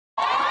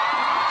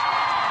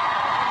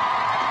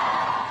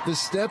The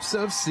steps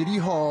of City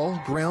Hall,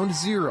 ground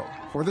zero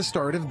for the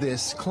start of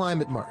this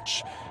climate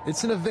march.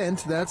 It's an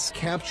event that's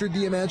captured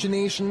the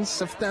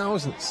imaginations of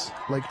thousands,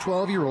 like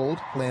 12-year-old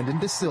Landon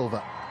De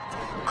Silva.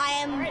 I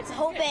am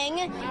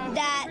hoping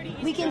that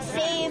we can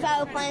save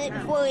our planet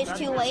before it's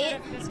too late,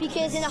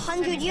 because in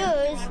 100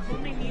 years,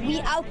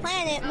 our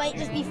planet might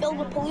just be filled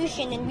with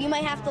pollution and we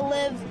might have to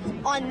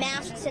live on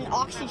masks and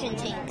oxygen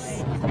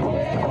tanks.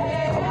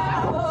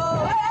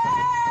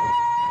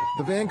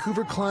 The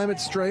Vancouver climate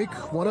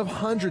strike, one of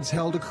hundreds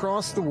held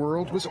across the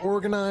world, was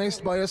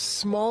organized by a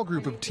small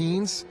group of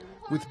teens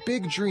with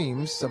big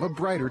dreams of a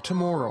brighter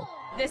tomorrow.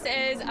 This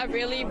is a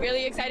really,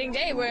 really exciting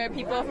day where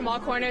people from all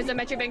corners of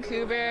Metro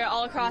Vancouver,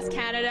 all across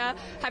Canada,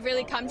 have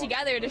really come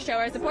together to show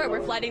our support.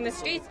 We're flooding the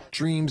streets.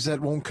 Dreams that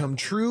won't come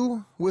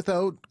true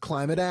without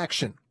climate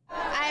action.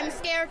 I'm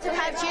scared to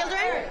have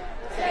children.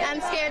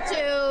 I'm scared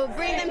to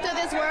bring them to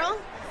this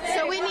world.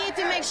 So we need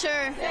to make sure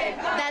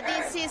that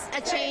this is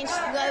a change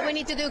that we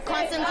need to do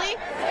constantly.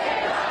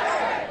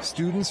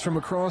 Students from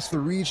across the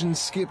region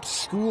skipped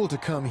school to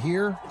come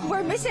here.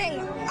 We're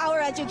missing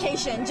our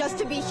education just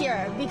to be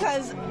here,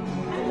 because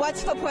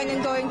what's the point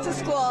in going to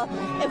school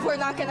if we're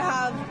not going to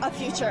have a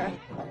future?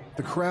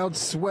 The crowd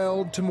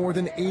swelled to more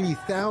than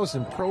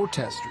 80,000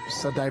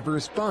 protesters, a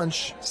diverse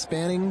bunch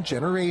spanning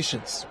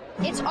generations.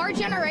 It's our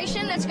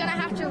generation that's going to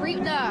have to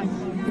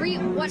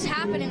reap what's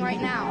happening right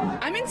now.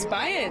 I'm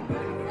inspired.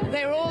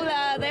 They're all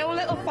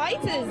little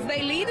fighters.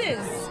 They're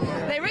leaders.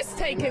 They're risk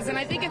takers, and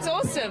I think it's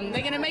awesome.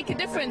 They're going to make a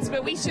difference,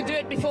 but we should do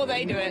it before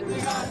they do it.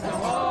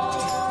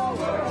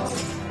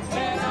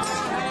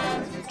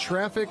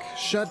 Traffic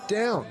shut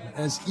down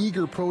as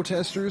eager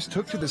protesters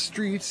took to the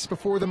streets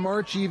before the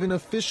march even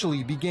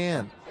officially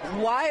began.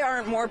 Why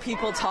aren't more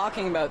people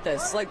talking about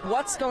this? Like,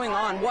 what's going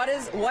on? What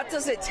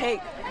does it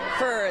take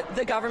for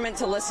the government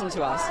to listen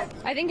to us?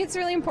 I think it's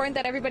really important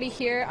that everybody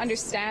here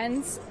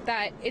understands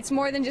that it's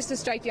more than just a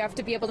strike. You have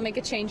to be able to make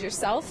a change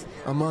yourself.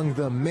 Among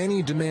the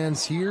many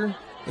demands here,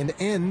 an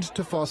end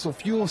to fossil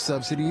fuel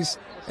subsidies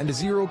and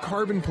zero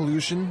carbon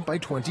pollution by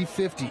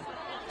 2050.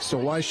 So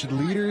why should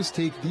leaders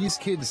take these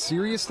kids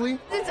seriously?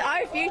 It's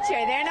our future.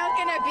 They're not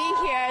going to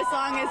be here as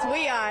long as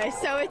we are.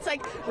 So it's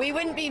like we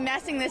wouldn't be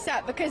messing this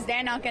up because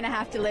they're not going to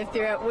have to live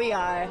through it. We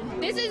are.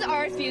 This is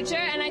our future,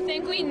 and I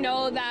think we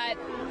know that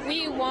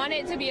we want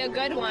it to be a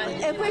good one.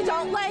 If we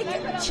don't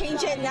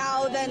change it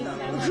now, then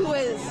who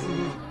is?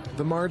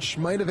 The march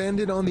might have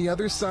ended on the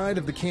other side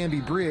of the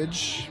Cambie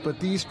Bridge,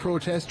 but these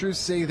protesters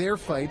say their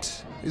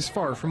fight is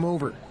far from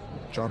over.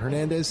 John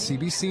Hernandez,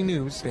 CBC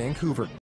News, Vancouver.